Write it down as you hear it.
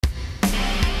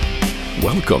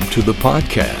Welcome to the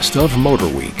podcast of Motor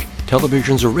Week,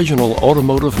 television's original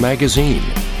automotive magazine.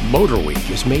 Motor Week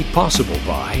is made possible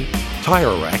by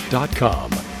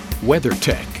TireRack.com,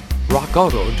 WeatherTech,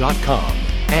 RockAuto.com,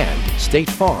 and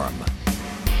State Farm.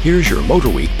 Here's your Motor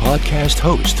Week podcast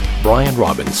host, Brian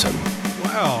Robinson.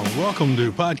 Wow, welcome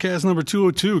to podcast number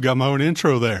 202. Got my own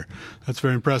intro there. That's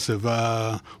very impressive.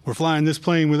 We're flying this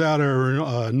plane without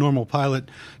our normal pilot,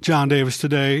 John Davis,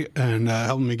 today, and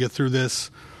helping me get through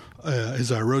this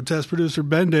is our road test producer,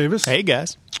 Ben Davis. Hey,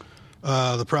 guys.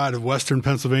 The pride of Western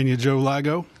Pennsylvania, Joe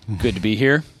Lago. Good to be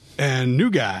here. And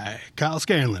new guy, Kyle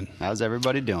Scanlon. How's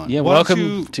everybody doing? Yeah, Why welcome don't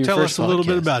you to your tell first us a little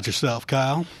bit podcast. about yourself,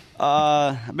 Kyle.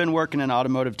 I've been working in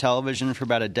automotive television for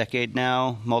about a decade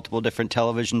now, multiple different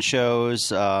television shows.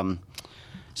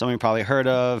 Some of you probably heard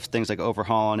of, things like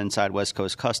Overhaul and Inside West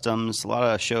Coast Customs. A lot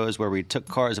of shows where we took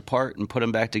cars apart and put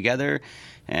them back together.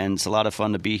 And it's a lot of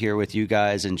fun to be here with you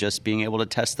guys and just being able to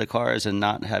test the cars and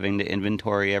not having to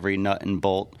inventory every nut and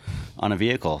bolt on a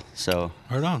vehicle. So,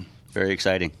 Right on. very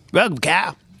exciting. Welcome,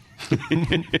 Kyle.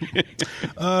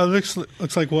 Looks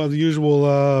like we'll have the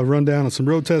usual rundown of some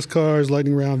road test cars,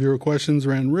 lightning round, viewer questions,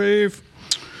 rant and rave.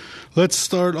 Let's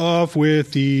start off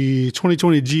with the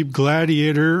 2020 Jeep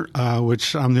Gladiator,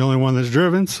 which I'm the only one that's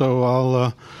driven, so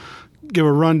I'll give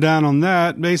a rundown on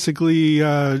that. Basically,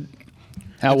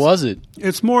 How was it?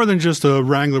 it's more than just a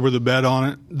Wrangler with a bed on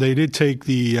it. They did take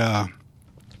the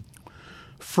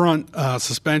front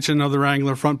suspension of the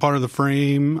Wrangler, front part of the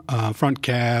frame, front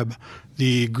cab.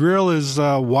 The grill is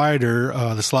wider.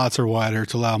 The slots are wider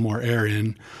to allow more air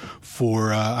in.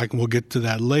 We'll get to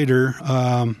that later.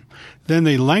 Then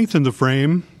they lengthened the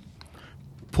frame,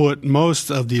 put most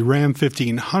of the Ram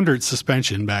 1500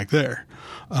 suspension back there.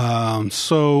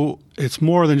 So it's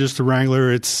more than just a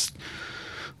Wrangler. It's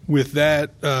with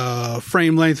that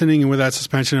frame lengthening and with that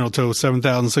suspension, it'll tow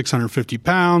 7,650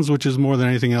 pounds, which is more than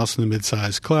anything else in the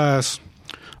midsize class.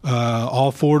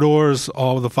 All four doors,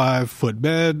 all with a 5-foot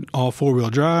bed, all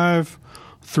four-wheel drive,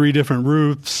 3 different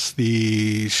roofs,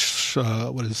 the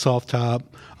soft top,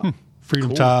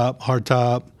 freedom top, hard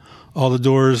top. All the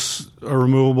doors are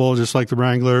removable, just like the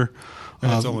Wrangler.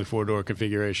 And it's only 4-door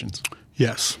configurations.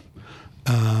 Yes.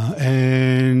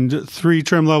 And 3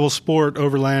 trim level Sport,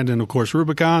 Overland, and of course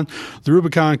Rubicon. The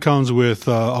Rubicon comes with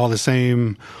all the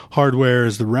same hardware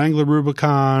as the Wrangler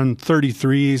Rubicon.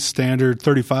 33s standard,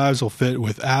 35s will fit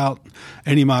without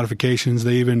any modifications.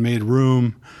 They even made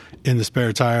room in the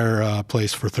spare tire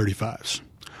place for 35s.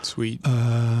 Sweet.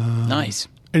 Nice.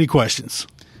 Any questions?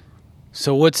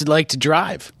 So what's it like to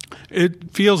drive?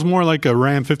 It feels more like a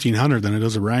Ram 1500 than it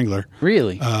does a Wrangler.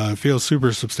 Really? It feels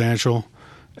super substantial.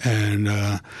 And,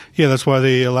 that's why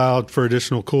they allowed for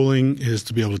additional cooling, is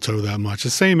to be able to tow that much. The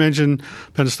same engine,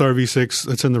 Pentastar V6,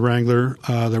 that's in the Wrangler.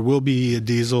 There will be a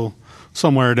diesel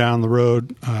somewhere down the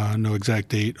road. No exact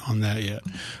date on that yet.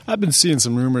 I've been seeing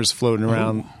some rumors floating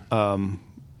around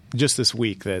just this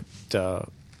week that,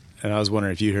 and I was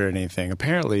wondering if you heard anything.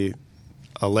 Apparently,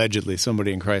 allegedly,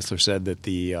 somebody in Chrysler said that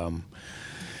the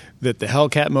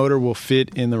Hellcat motor will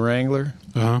fit in the Wrangler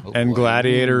and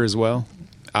Gladiator as well.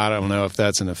 I don't know if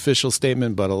that's an official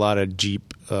statement, but a lot of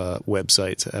Jeep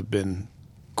websites have been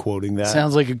quoting that.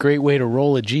 Sounds like a great way to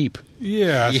roll a Jeep.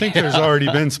 Yeah, I think there's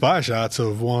already been spy shots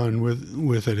of one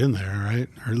with it in there, right?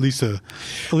 Or at least a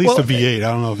V8. I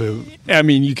don't know if it. I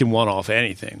mean, you can one-off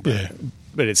anything, Yeah.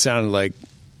 but it sounded like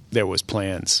there was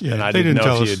plans, Yeah, and I they didn't know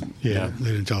tell if us. you'd.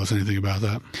 They didn't tell us anything about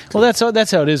that. Well,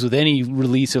 that's how it is with any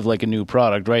release of like a new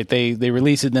product, right? They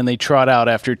release it and then they trot out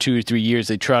after 2 or 3 years.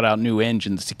 They trot out new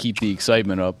engines to keep the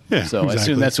excitement up. Yeah, so I exactly.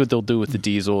 assume that's what they'll do with the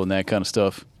diesel and that kind of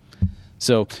stuff.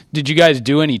 So, did you guys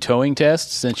do any towing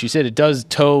tests? Since you said it does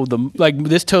tow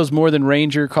this tows more than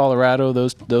Ranger, Colorado,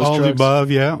 those All trucks? the above,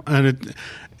 yeah, and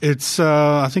it's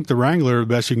I think the Wrangler, the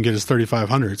best you can get is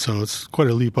 3,500, so it's quite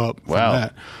a leap up from Wow.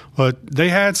 that. But they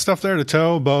had stuff there to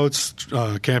tow, boats,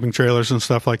 camping trailers, and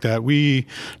stuff like that. We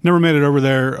never made it over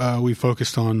there. We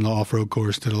focused on the off-road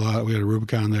course, did a lot. We had a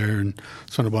Rubicon there and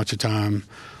spent a bunch of time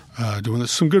doing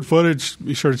this. Some good footage.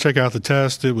 Be sure to check out the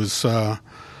test. It was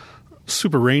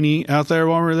super rainy out there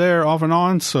while we were there, off and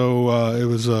on, so it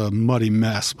was a muddy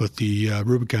mess, but the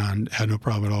Rubicon had no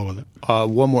problem at all with it.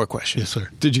 One more question. Yes, sir.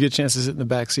 Did you get a chance to sit in the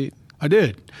back seat? I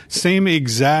did. Same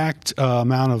exact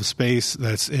amount of space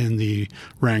that's in the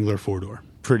Wrangler 4-door.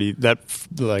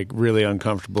 Really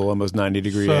uncomfortable, almost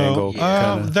 90-degree angle.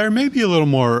 Kinda. There may be a little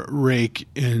more rake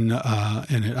in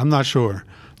it. I'm not sure.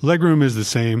 Legroom is the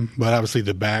same, but obviously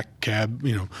the back cab,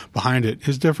 behind it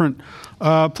is different.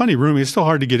 Plenty of room. It's still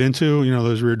hard to get into.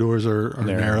 Those rear doors are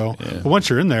narrow. Yeah. But once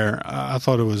you're in there, I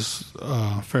thought it was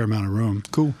a fair amount of room.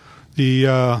 Cool.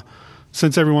 The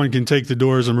since everyone can take the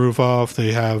doors and roof off,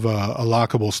 they have a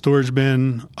lockable storage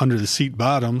bin under the seat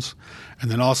bottoms, and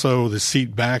then also the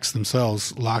seat backs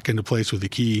themselves lock into place with a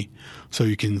key, so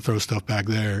you can throw stuff back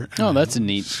there. Oh, that's a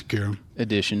neat secure 'em.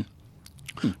 addition.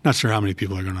 Not sure how many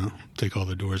people are going to take all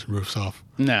the doors and roofs off,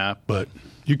 Nah, but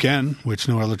you can, which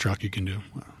no other truck you can do.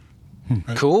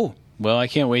 cool. Well, I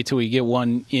can't wait till we get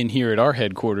one in here at our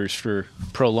headquarters for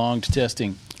prolonged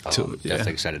testing.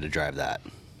 Definitely excited to drive that.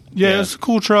 Yeah, it's a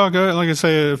cool truck. Like I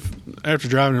say, after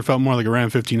driving it, felt more like a Ram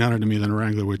 1500 to me than a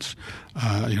Wrangler, which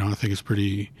I think is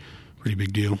pretty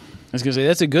big deal. I was going to say,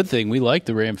 that's a good thing. We like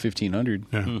the Ram 1500.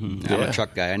 Yeah. I'm a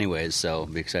truck guy anyways, so I'll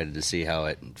be excited to see how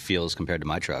it feels compared to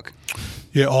my truck.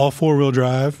 Yeah, all 4-wheel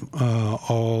drive.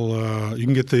 You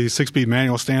can get the 6-speed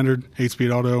manual standard,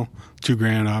 8-speed auto,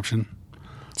 $2,000 option.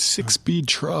 6-speed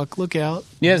truck. Look out.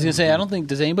 Yeah, I was going to say, I don't think,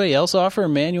 does anybody else offer a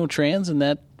manual trans? And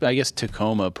that, I guess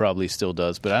Tacoma probably still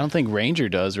does, but I don't think Ranger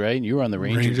does, right? You were on the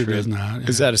Ranger trip. Does not. Yeah.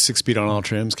 Is that a 6-speed on all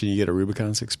trims? Can you get a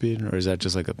Rubicon 6-speed, or is that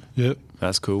just like a? Yep.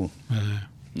 That's cool.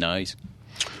 Nice.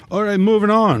 All right, moving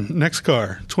on. Next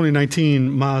car,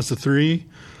 2019 Mazda 3.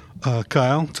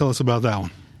 Kyle, tell us about that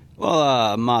one.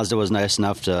 Well, Mazda was nice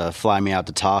enough to fly me out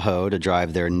to Tahoe to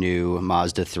drive their new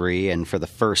Mazda 3, and for the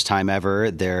first time ever,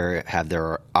 they have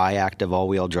their iActive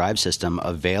all-wheel drive system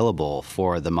available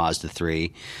for the Mazda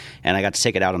 3, and I got to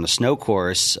take it out on the snow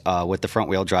course with the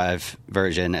front-wheel drive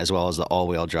version as well as the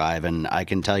all-wheel drive, and I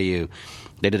can tell you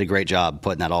they did a great job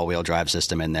putting that all-wheel drive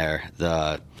system in there.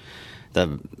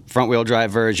 The front-wheel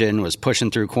drive version was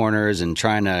pushing through corners and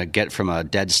trying to get from a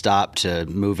dead stop to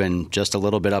moving just a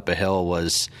little bit up a hill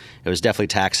was definitely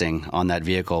taxing on that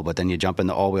vehicle. But then you jump in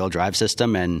the all-wheel drive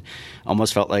system and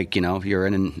almost felt like, you're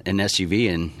in an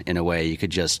SUV in a way. You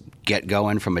could just get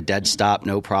going from a dead stop,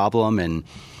 no problem, and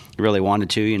you really wanted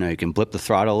to, you can blip the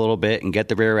throttle a little bit and get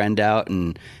the rear end out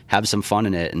and have some fun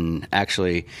in it. And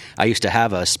actually, I used to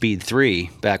have a Speed 3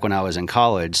 back when I was in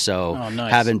college, so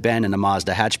haven't been in a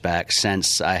Mazda hatchback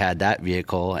since I had that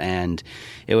vehicle. And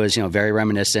it was, very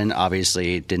reminiscent.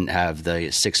 Obviously, it didn't have the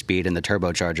 6-speed and the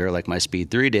turbocharger like my Speed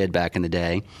 3 did back in the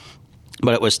day.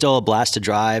 But it was still a blast to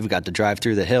drive. Got to drive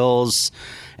through the hills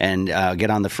and get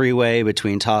on the freeway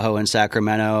between Tahoe and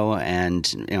Sacramento. And,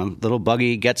 little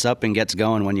buggy gets up and gets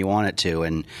going when you want it to.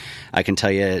 And I can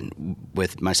tell you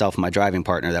with myself and my driving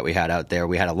partner that we had out there,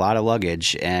 we had a lot of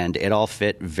luggage and it all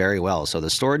fit very well. So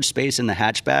the storage space in the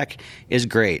hatchback is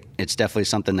great. It's definitely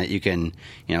something that you can,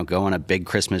 go on a big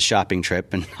Christmas shopping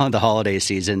trip and on the holiday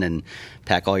season and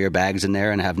pack all your bags in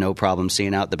there and have no problem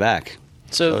seeing out the back.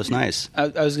 So it's nice. I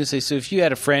was going to say, so if you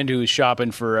had a friend who was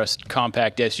shopping for a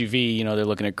compact SUV, they're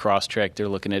looking at Crosstrek, they're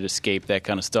looking at Escape, that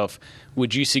kind of stuff,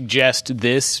 would you suggest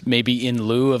this maybe in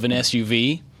lieu of an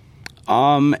SUV?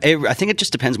 I think it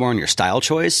just depends more on your style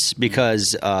choice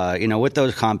because, with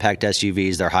those compact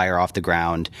SUVs, they're higher off the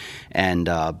ground. And,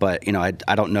 but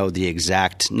I don't know the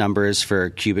exact numbers for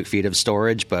cubic feet of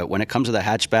storage, but when it comes to the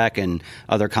hatchback and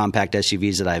other compact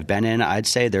SUVs that I've been in, I'd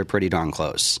say they're pretty darn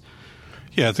close.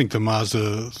 Yeah, I think the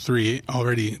Mazda 3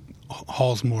 already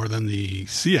hauls more than the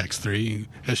CX-3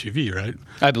 SUV, right?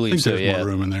 I believe so, there's more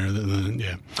room in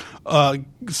there.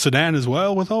 Sedan as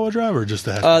well with all-wheel drive or just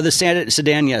the hatchback? The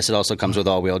sedan, yes, it also comes with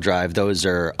all-wheel drive. Those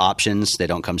are options. They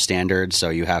don't come standard, so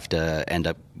you have to end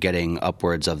up getting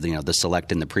upwards of the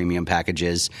select and the premium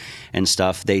packages and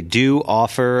stuff. They do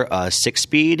offer a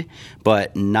 6-speed,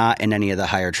 but not in any of the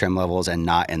higher trim levels and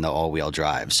not in the all-wheel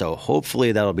drive. So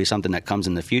hopefully that'll be something that comes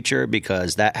in the future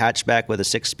because that hatchback with a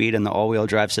 6-speed and the all-wheel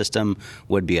drive system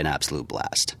would be an absolute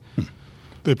blast.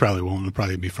 They probably won't. It'll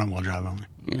probably be front-wheel drive only.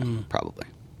 Yeah, probably.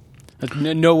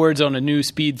 No words on a new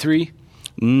Speed 3?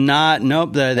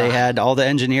 Nope. They had all the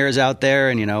engineers out there,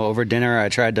 and over dinner I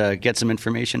tried to get some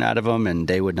information out of them, and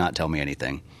they would not tell me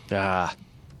anything. Well,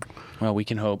 we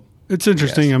can hope. It's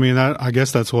interesting. Yes. I mean, I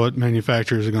guess that's what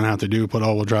manufacturers are going to have to do: put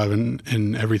all-wheel drive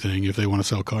in everything if they want to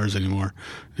sell cars anymore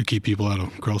to keep people out of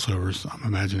crossovers. I'm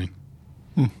imagining.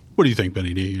 What do you think,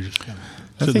 Benny D? You're just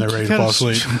sitting there ready to fall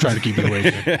asleep. I'm trying to keep you awake.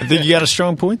 I think you got a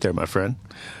strong point there, my friend.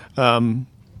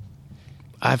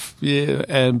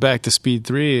 And back to Speed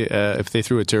 3, if they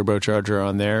threw a turbocharger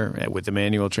on there with the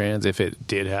manual trans, if it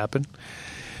did happen,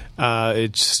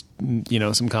 it's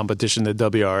some competition to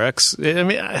WRX. I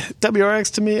mean,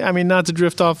 WRX to me, not to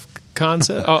drift off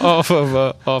concept off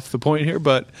the point here,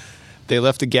 but they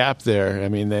left a gap there. I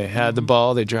mean, they had the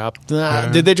ball. They dropped.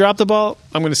 Did they drop the ball?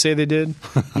 I'm going to say they did.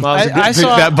 I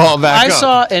saw that ball back up. I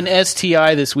saw an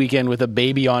STI this weekend with a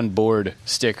baby on board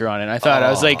sticker on it. I thought,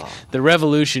 I was like, the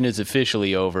revolution is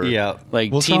officially over. Yeah.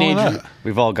 Like What's wrong with teenager. that?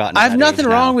 We've all gotten. I have that nothing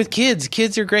age wrong now. with kids.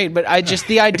 Kids are great, but I just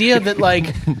the idea that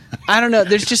like I don't know.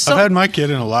 There's just I've had some. my kid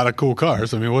in a lot of cool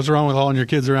cars. I mean, what's wrong with hauling your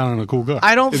kids around in a cool car?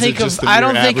 I don't Is think it just of. the I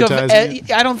don't mere think of. advertising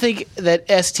it? I don't think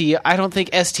that STI. I don't think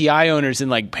STI owners and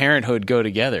like parenthood go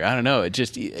together. I don't know. It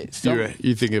just. It's You're right.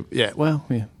 You think of well,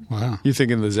 yeah. Wow. You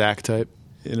thinking the Zach type?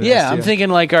 Yeah, I'm thinking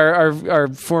like our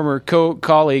former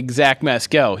colleague Zach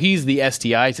Maskell. He's the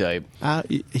STI type.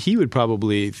 He would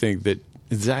probably think that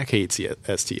Zach hates the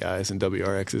STIs and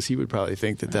WRXs. He would probably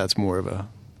think that that's more of a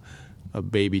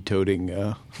baby toting.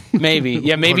 Maybe,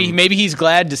 yeah, maybe he's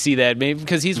glad to see that. Maybe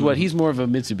because he's more of a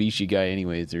Mitsubishi guy,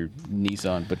 anyways, or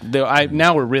Nissan. But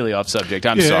now we're really off subject.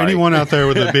 I'm sorry. Anyone out there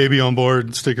with a baby on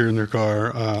board sticker in their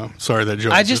car? Sorry that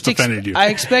joke just offended you. I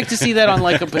expect to see that on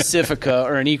like a Pacifica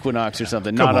or an Equinox or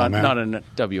something, Come not on, man. not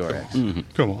a WRX. Mm-hmm.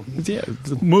 Come on. Yeah,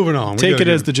 Moving on. take it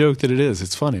as the joke that it is.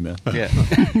 It's funny, man. Yeah.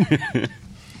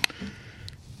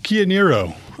 Kia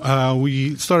Niro.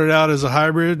 We started out as a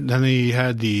hybrid, then they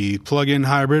had the plug-in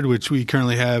hybrid, which we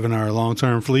currently have in our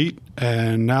long-term fleet,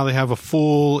 and now they have a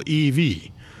full EV.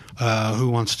 Who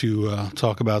wants to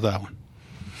talk about that one?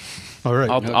 All right.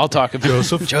 I'll talk about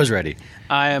Joseph. Joe's ready.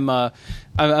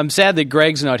 I'm sad that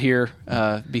Greg's not here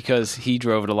because he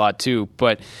drove it a lot too.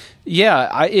 But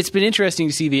yeah, it's been interesting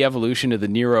to see the evolution of the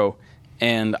Niro,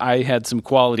 and I had some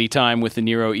quality time with the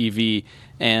Niro EV.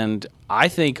 And I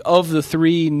think of the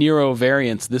three Niro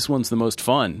variants, this one's the most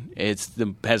fun. Has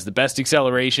the best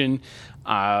acceleration.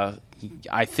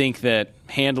 I think that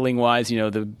handling-wise,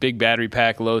 the big battery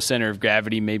pack, low center of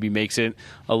gravity maybe makes it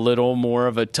a little more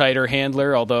of a tighter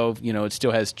handler, although, it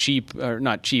still has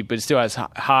not cheap, but it still has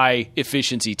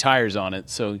high-efficiency tires on it,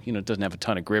 so, it doesn't have a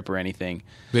ton of grip or anything.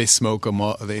 They smoke them.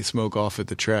 They smoke off at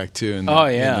the track too. In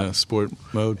the sport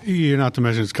mode. You're not to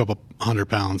mention it's a couple 100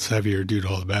 pounds heavier due to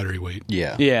all the battery weight.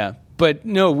 Yeah. Yeah. But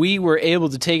no, we were able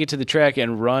to take it to the track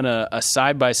and run a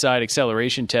side-by-side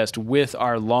acceleration test with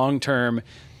our long-term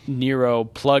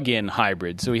Niro plug-in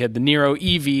hybrid. So we had the Niro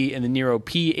EV and the Niro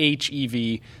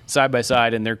PHEV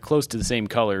side-by-side, and they're close to the same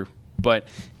color. But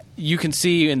you can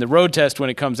see in the road test when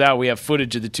it comes out, we have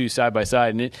footage of the two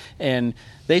side-by-side. And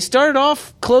they started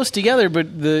off close together,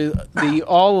 but the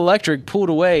all-electric pulled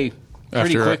away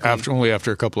pretty quickly. Only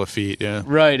after a couple of feet, yeah.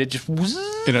 Right. It just...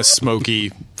 In a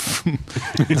smoky...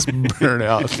 it's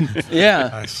burnout. Yeah.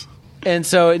 Nice. And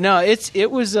so, no,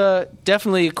 it was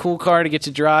definitely a cool car to get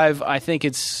to drive. I think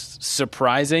it's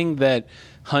surprising that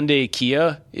Hyundai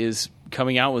Kia is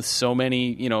coming out with so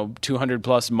many,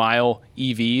 200-plus mile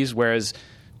EVs, whereas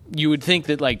you would think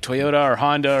that like Toyota or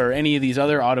Honda or any of these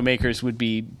other automakers would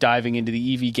be diving into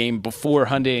the EV game before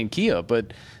Hyundai and Kia.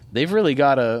 But they've really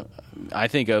got I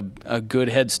think, a good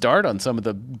head start on some of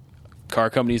the car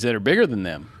companies that are bigger than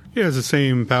them. Yeah, it's the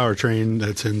same powertrain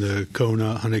that's in the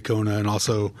Hyundai Kona, and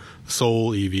also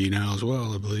Soul EV now as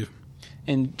well, I believe.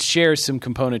 And shares some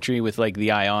componentry with like the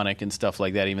Ioniq and stuff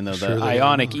like that, even though the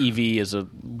Ioniq EV is a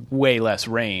way less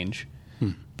range.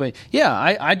 But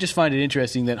yeah, I just find it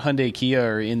interesting that Hyundai Kia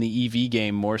are in the EV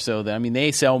game more so than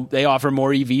they offer more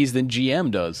EVs than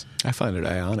GM does. I find it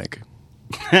Ioniq.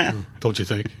 Don't you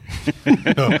think?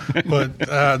 No, but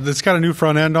it's got a new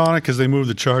front end on it because they moved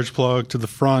the charge plug to the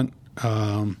front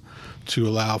to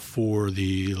allow for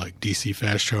the DC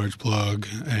fast charge plug,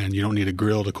 and you don't need a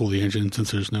grill to cool the engine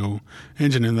since there's no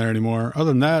engine in there anymore. Other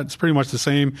than that, it's pretty much the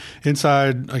same.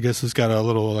 Inside, I guess it's got a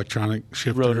little electronic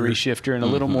shifter. Rotary shifter and a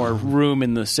little more room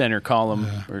in the center column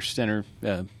or center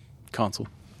console.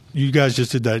 You guys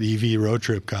just did that EV road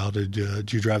trip, Kyle.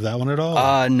 Did you drive that one at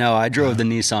all? No, I drove the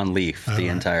Nissan Leaf the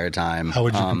entire time. How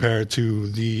would you compare it to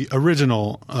the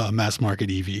original mass market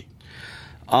EV?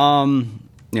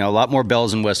 A lot more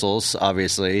bells and whistles.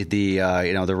 Obviously,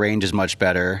 the range is much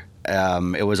better.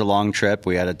 It was a long trip.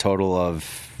 We had a total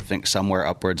of, I think, somewhere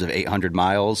upwards of 800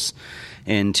 miles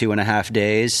in 2.5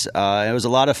 days. It was a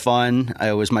lot of fun.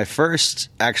 It was my first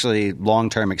actually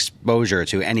long-term exposure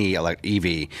to any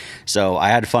EV, so I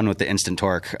had fun with the instant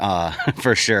torque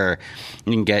for sure.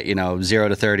 You can get 0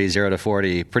 to 30, 0 to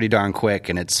 40 pretty darn quick,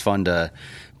 and it's fun to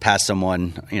pass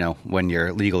someone, when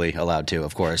you're legally allowed to,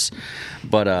 of course.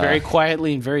 But very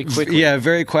quietly and very quickly. Yeah,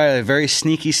 very quietly, very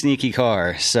sneaky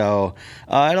car. So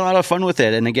I had a lot of fun with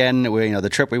it. And again, the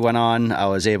trip we went on, I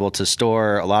was able to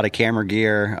store a lot of camera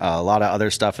gear, a lot of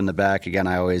other stuff in the back. Again,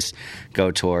 I always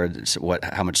go towards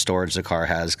how much storage the car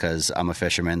has because I'm a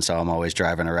fisherman, so I'm always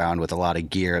driving around with a lot of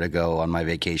gear to go on my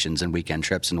vacations and weekend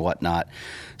trips and whatnot.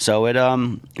 So it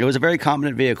was a very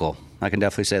competent vehicle. I can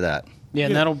definitely say that. Yeah,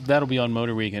 and that'll be on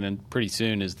Motor Week, and pretty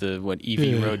soon is the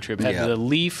EV road trip. Had the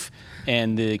Leaf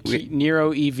and the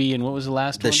Niro EV, and what was the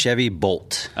last one? The Chevy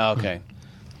Bolt. Oh, okay,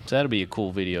 so that'll be a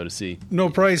cool video to see. No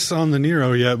price on the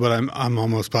Niro yet, but I'm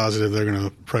almost positive they're going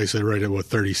to price it right at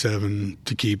 $37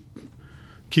 to keep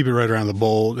it right around the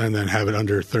Bolt, and then have it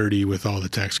under 30 with all the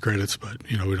tax credits. But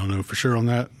we don't know for sure on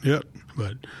that yet.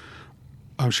 But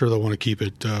I'm sure they'll want to keep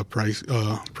it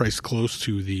priced close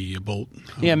to the Bolt.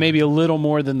 Yeah, maybe a little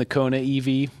more than the Kona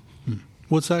EV.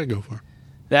 What's that go for?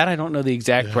 That I don't know the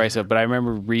exact price of, but I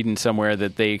remember reading somewhere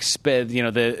that they expect, the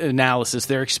analysis,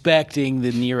 they're expecting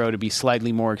the Niro to be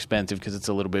slightly more expensive because it's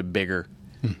a little bit bigger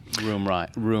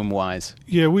room-wise.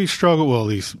 Yeah, we struggle, well, at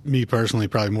least me personally,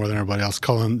 probably more than everybody else,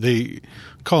 calling the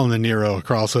Niro a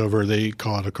crossover. They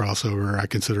call it a crossover. I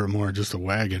consider it more just a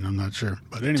wagon. I'm not sure.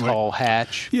 But anyway. Tall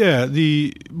hatch. Yeah,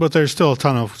 but there's still a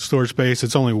ton of storage space.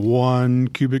 It's only 1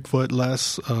 cubic foot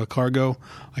less cargo.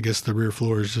 I guess the rear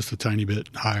floor is just a tiny bit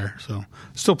higher. So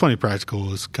still plenty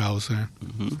practical, as Kyle was saying.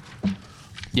 Mm-hmm.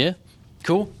 Yeah,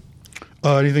 cool.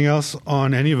 Anything else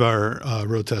on any of our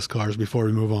road test cars before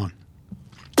we move on?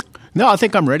 No, I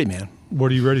think I'm ready, man.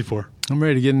 What are you ready for? I'm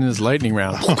ready to get in this lightning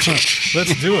round.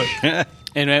 Let's do it.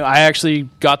 And I actually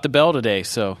got the bell today,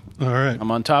 so all right.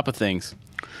 I'm on top of things.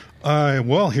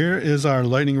 Well, here is our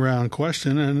lightning round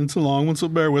question, and it's a long one, so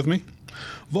bear with me.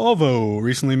 Volvo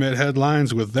recently made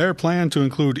headlines with their plan to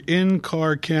include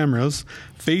in-car cameras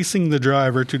facing the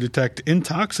driver to detect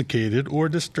intoxicated or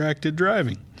distracted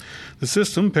driving. The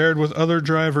system, paired with other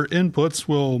driver inputs,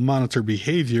 will monitor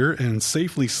behavior and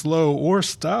safely slow or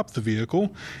stop the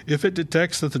vehicle if it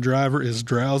detects that the driver is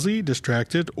drowsy,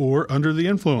 distracted, or under the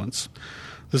influence.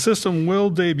 The system will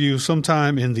debut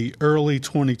sometime in the early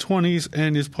 2020s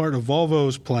and is part of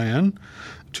Volvo's plan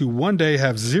to one day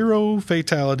have 0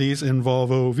 fatalities in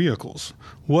Volvo vehicles.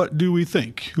 What do we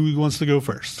think? Who wants to go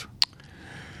first?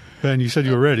 Ben, you said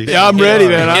you were ready. Yeah, I'm ready,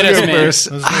 man. I'll go man. first.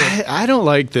 I don't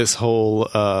like this whole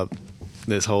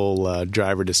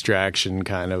driver distraction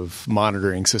kind of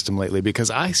monitoring system lately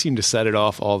because I seem to set it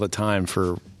off all the time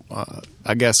for,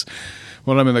 I guess,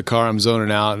 when I'm in the car, I'm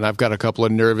zoning out and I've got a couple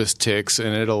of nervous tics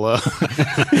and it'll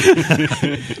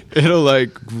like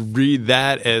read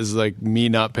that as like me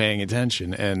not paying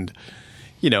attention. And,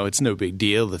 it's no big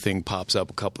deal. The thing pops up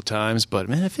a couple of times, but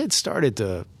man, if it started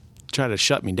to try to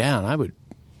shut me down,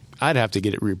 I'd have to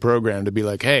get it reprogrammed to be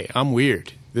like, hey, I'm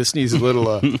weird. This needs a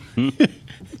little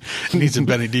needs some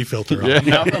Benny D filter on.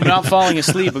 Yeah. I'm not falling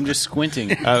asleep. I'm just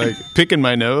squinting. Picking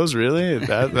my nose, really?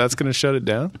 That's going to shut it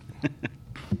down?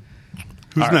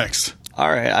 Who's next? All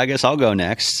right, I guess I'll go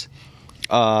next.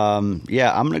 I'm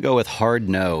going to go with hard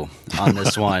no on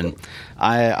this one.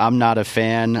 I'm not a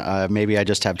fan. Maybe I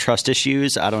just have trust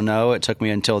issues. I don't know. It took me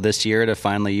until this year to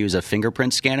finally use a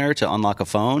fingerprint scanner to unlock a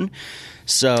phone.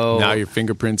 So now your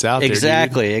fingerprint's out there.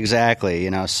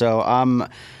 Exactly. So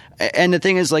and the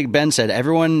thing is, like Ben said,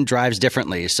 everyone drives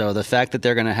differently. So the fact that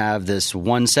they're going to have this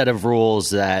one set of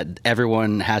rules that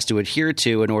everyone has to adhere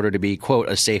to in order to be, quote,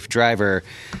 a safe driver,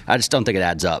 I just don't think it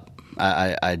adds up.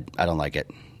 I don't like it.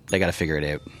 They got to figure it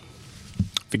out.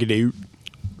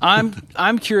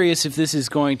 I'm curious if this is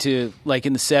going to, like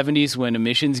in the 70s when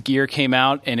emissions gear came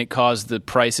out and it caused the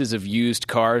prices of used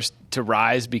cars to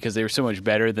rise because they were so much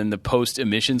better than the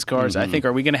post-emissions cars. Mm-hmm. I think,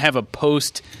 are we going to have a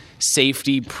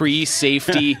post-safety,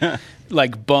 pre-safety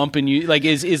like bump in you? Like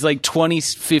is like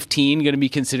 2015 going to be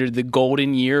considered the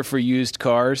golden year for used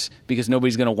cars because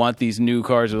nobody's going to want these new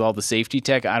cars with all the safety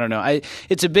tech? I don't know.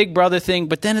 It's a Big Brother thing,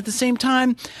 but then at the same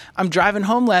time, I'm driving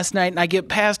home last night and I get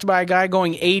passed by a guy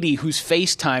going 80 who's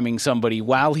FaceTiming somebody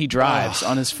while he drives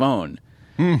on his phone.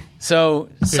 So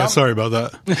sorry about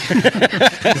that.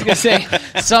 I was going to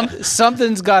say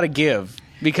something's got to give.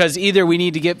 Because either we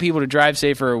need to get people to drive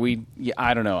safer or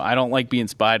I don't know. I don't like being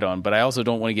spied on, but I also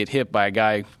don't want to get hit by a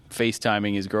guy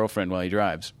FaceTiming his girlfriend while he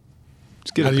drives.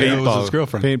 Just get a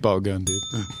paintball gun, dude.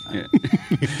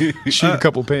 Shoot a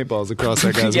couple paintballs across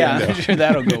that guy's window. I'm sure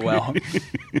that'll go well.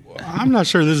 I'm not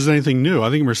sure this is anything new.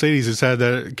 I think Mercedes has had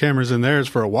that cameras in theirs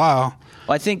for a while.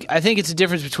 Well, I think it's a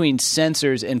difference between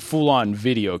sensors and full-on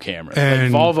video camera.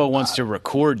 And, like Volvo wants to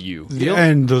record you.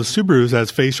 And the Subarus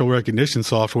has facial recognition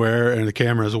software and the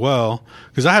camera as well.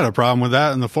 Because I had a problem with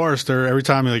that in the Forester. Every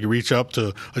time you reach up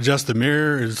to adjust the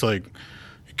mirror, it's like,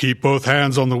 keep both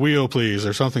hands on the wheel, please,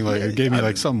 or something like. It gave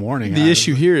me some warning. The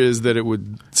issue here is that it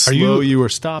would slow you or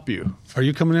stop you. Are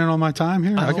you coming in on my time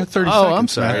here? I got 30 seconds. Oh, I'm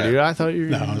sorry, dude. I thought you were.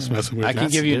 No, I was messing with you. I can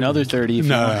give you another 30 if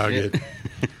you want. No, good.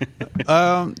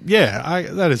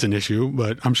 That is an issue,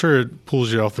 but I'm sure it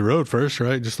pulls you off the road first,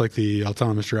 right? Just like the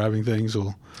autonomous driving things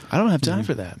will. I don't have time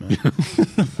for that, man.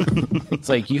 It's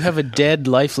like you have a dead,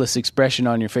 lifeless expression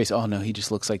on your face. Oh, no, he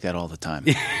just looks like that all the time.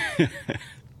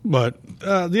 But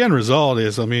the end result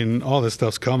is, all this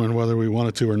stuff's coming whether we want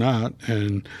it to or not,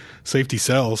 and safety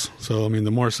sells. So,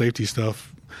 the more safety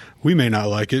stuff, we may not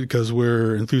like it because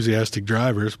we're enthusiastic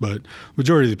drivers, but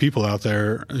majority of the people out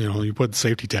there, you put the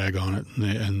safety tag on it,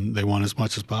 and they want as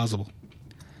much as possible.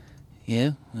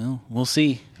 Yeah, well, we'll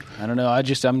see. I don't know.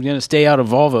 I'm going to stay out of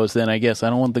Volvos then, I guess. I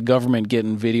don't want the government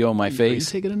getting video of my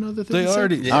face. Are you taking another 30 They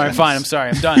already. seconds? All right, fine. I'm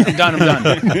sorry. I'm done.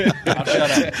 I'll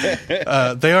shut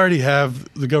up. They already have.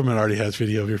 The government already has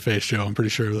video of your face, Joe. I'm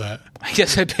pretty sure of that. I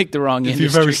guess I picked the wrong If industry.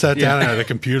 you've ever sat down at a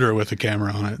computer with a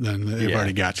camera on it, then they've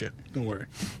already got you. Don't worry.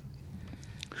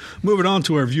 Moving on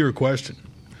to our viewer question.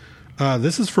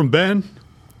 This is from Ben.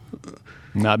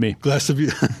 Not me. Nice of you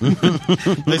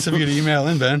to email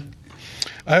in, Ben.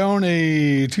 I own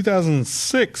a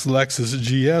 2006 Lexus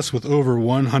GS with over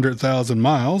 100,000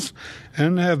 miles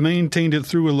and have maintained it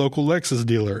through a local Lexus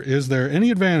dealer. Is there any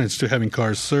advantage to having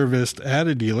cars serviced at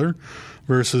a dealer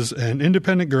versus an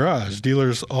independent garage?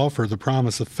 Dealers offer the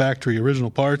promise of factory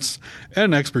original parts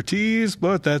and expertise,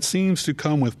 but that seems to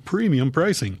come with premium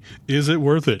pricing. Is it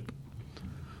worth it?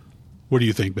 What do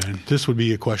you think, Ben? This would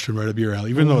be a question right up your alley,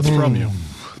 even though it's from you.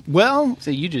 Well, So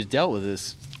you just dealt with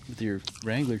this with your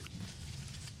Wrangler.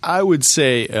 I would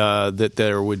say that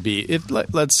there would be.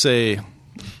 Let's say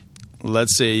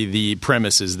the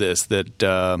premise is this: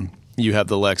 that you have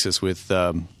the Lexus with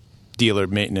dealer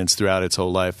maintenance throughout its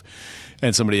whole life,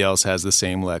 and somebody else has the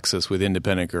same Lexus with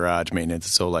independent garage maintenance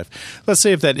its whole life. Let's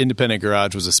say if that independent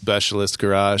garage was a specialist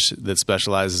garage that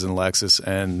specializes in Lexus,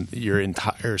 and your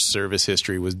entire service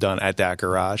history was done at that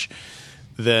garage,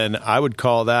 then I would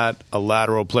call that a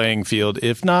lateral playing field,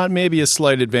 if not maybe a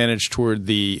slight advantage toward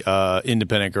the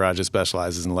independent garage that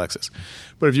specializes in Lexus.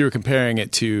 But if you were comparing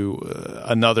it to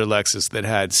another Lexus that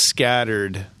had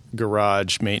scattered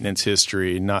garage maintenance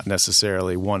history, not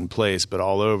necessarily one place, but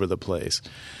all over the place,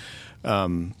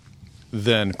 then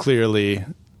clearly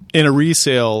in a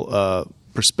resale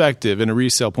perspective, in a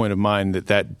resale point of mind,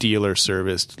 that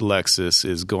dealer-serviced Lexus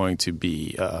is going to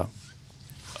be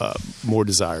more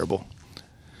desirable.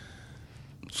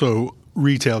 So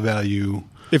retail value,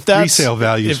 If that's resale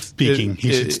value if- speaking, he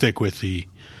if- should stick with the.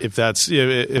 If that's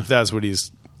what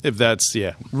he's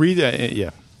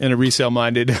in a resale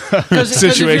minded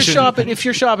situation. If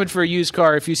you're shopping for a used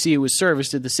car, if you see it was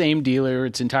serviced at the same dealer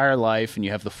its entire life and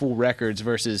you have the full records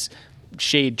versus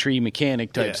shade tree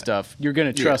mechanic type stuff, you're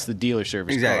going to trust the dealer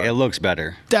service Exactly. car. It looks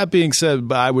better. That being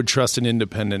said, I would trust an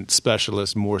independent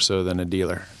specialist more so than a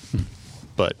dealer.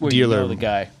 But Where dealer, you know the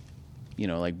guy,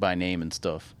 like by name and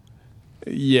stuff.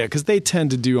 yeah, because they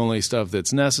tend to do only stuff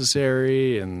that's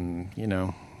necessary, and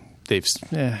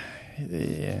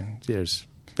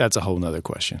that's a whole nother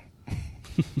question.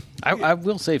 I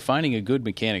will say finding a good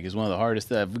mechanic is one of the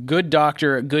hardest. A good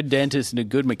doctor, a good dentist, and a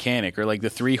good mechanic are like the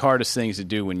three hardest things to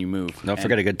do when you move. Don't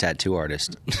forget a good tattoo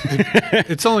artist.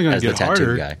 It's only going As to the get tattoo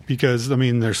harder guy. because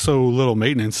there's so little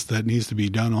maintenance that needs to be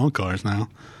done on cars now.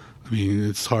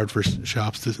 It's hard for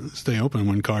shops to stay open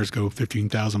when cars go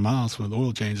 15,000 miles with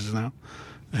oil changes now,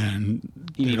 and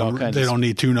You need all kinds they of- don't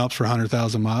need tune-ups for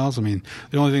 100,000 miles. The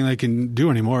only thing they can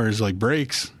do anymore is like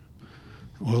brakes,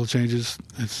 oil changes.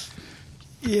 It's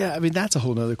Yeah, that's a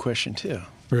whole other question too.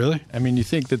 really. You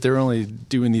think that they're only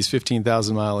doing these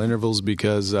 15,000 mile intervals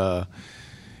because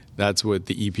that's what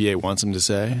the EPA wants them to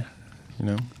say?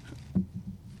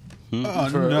 You're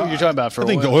talking about for I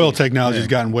think the oil oil change. technology has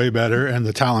gotten way better, and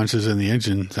the tolerances in the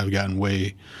engines have gotten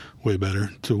way, way better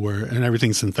to where, and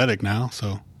everything's synthetic now.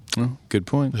 So, Well, good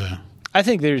point. yeah. I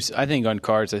think on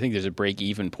cars, there's a break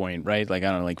even point, right? Like,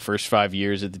 I don't know, like first 5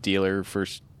 years at the dealer,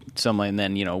 first something, and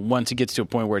then, once it gets to a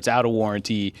point where it's out of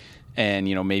warranty and,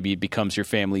 maybe it becomes your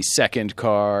family's second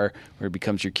car or it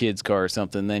becomes your kid's car or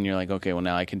something, then you're like, okay, well,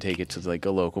 now I can take it to like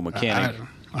a local mechanic.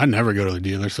 I never go to the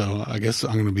dealer, so I guess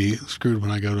I'm going to be screwed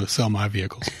when I go to sell my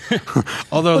vehicles.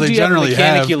 Although Well, they do you have a generally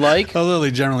mechanic have, you like? although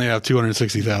they generally have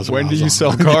 260,000. When do miles you on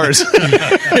sell them. cars?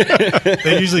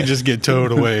 They usually just get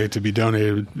towed away to be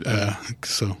donated.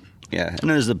 So Yeah, and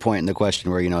there's the point in the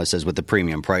question where, it says with the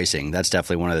premium pricing, that's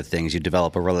definitely one of the things. You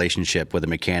develop a relationship with a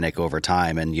mechanic over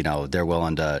time, and, they're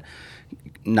willing to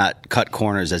not cut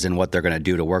corners as in what they're going to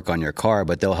do to work on your car,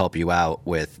 but they'll help you out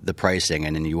with the pricing,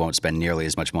 and then you won't spend nearly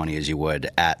as much money as you would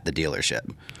at the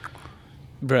dealership.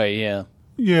 Right, yeah.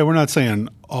 Yeah, we're not saying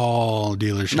all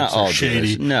dealerships Not all are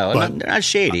shady. dealers. No, but not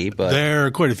shady, but there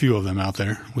are quite a few of them out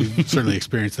there. We've certainly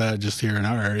experienced that just here in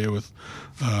our area with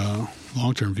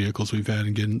long-term vehicles we've had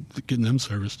and getting them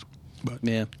serviced. But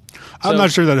Yeah. I'm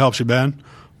not sure that helps you, Ben,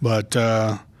 but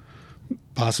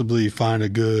possibly find a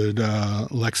good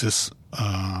Lexus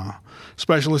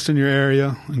specialist in your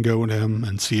area and go with him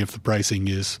and see if the pricing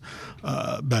is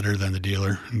better than the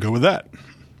dealer and go with that.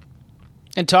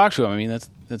 And talk to them. I mean,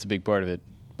 that's a big part of it.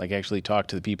 Like, actually talk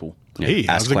to the people. Hey, ask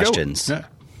how's it going? questions. Yeah.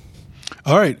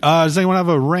 All right. Does anyone have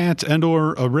a rant and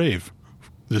or a rave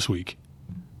this week?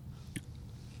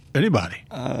 Anybody?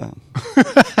 I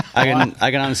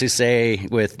can honestly say,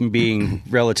 with being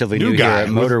relatively new here guy at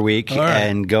Motor Week all right.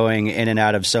 and going in and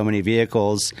out of so many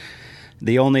vehicles,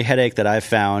 the only headache that I've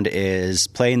found is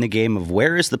playing the game of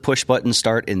where is the push button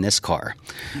start in this car.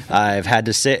 I've had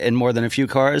to sit in more than a few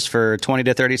cars for 20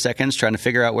 to 30 seconds trying to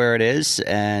figure out where it is,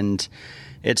 and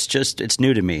it's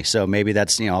new to me. So maybe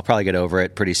that's, I'll probably get over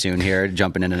it pretty soon here,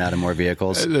 jumping in and out of more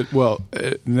vehicles. Well,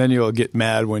 and then you'll get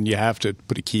mad when you have to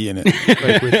put a key in it.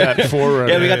 Like with that 4Runner.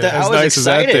 Yeah, we got that. As I was nice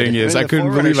excited as that thing is, when I the couldn't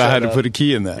 4Runner believe I had showed to up. put a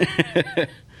key in that.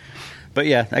 But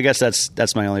yeah, I guess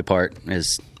that's my only part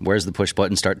is where's the push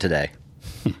button start today.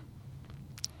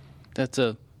 That's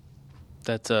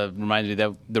reminded me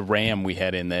that the Ram we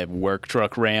had in the work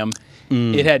truck Ram.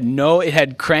 It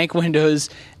had crank windows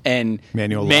and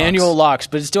manual locks,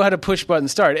 but it still had a push button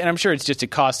start. And I'm sure it's just a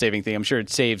cost saving thing. I'm sure it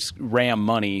saves Ram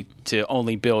money to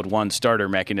only build one starter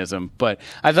mechanism. But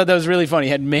I thought that was really funny.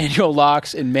 It had manual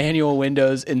locks and manual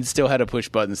windows and still had a push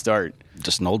button start.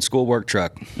 Just an old school work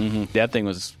truck. Mm-hmm. That thing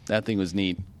was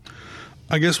neat.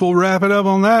 I guess we'll wrap it up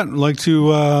on that. I'd like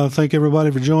to thank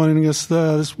everybody for joining us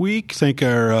this week. Thank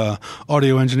our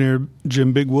audio engineer,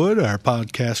 Jim Bigwood, our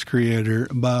podcast creator,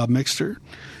 Bob Mixter.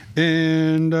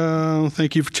 And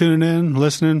thank you for tuning in,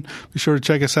 listening. Be sure to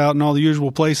check us out in all the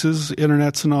usual places,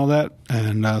 internets and all that.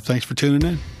 And thanks for tuning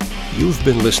in. You've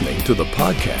been listening to the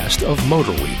podcast of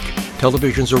Motor Week,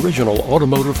 television's original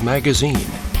automotive magazine.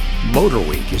 Motor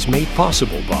Week is made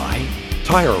possible by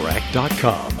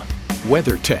TireRack.com,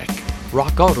 WeatherTech,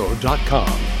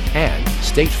 RockAuto.com, and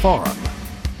State Farm.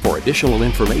 For additional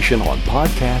information on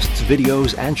podcasts,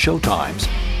 videos, and showtimes,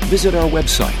 visit our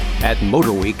website at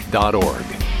motorweek.org.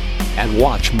 And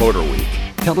watch Motor Week,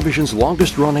 television's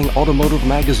longest-running automotive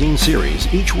magazine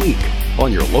series each week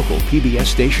on your local PBS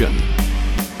station.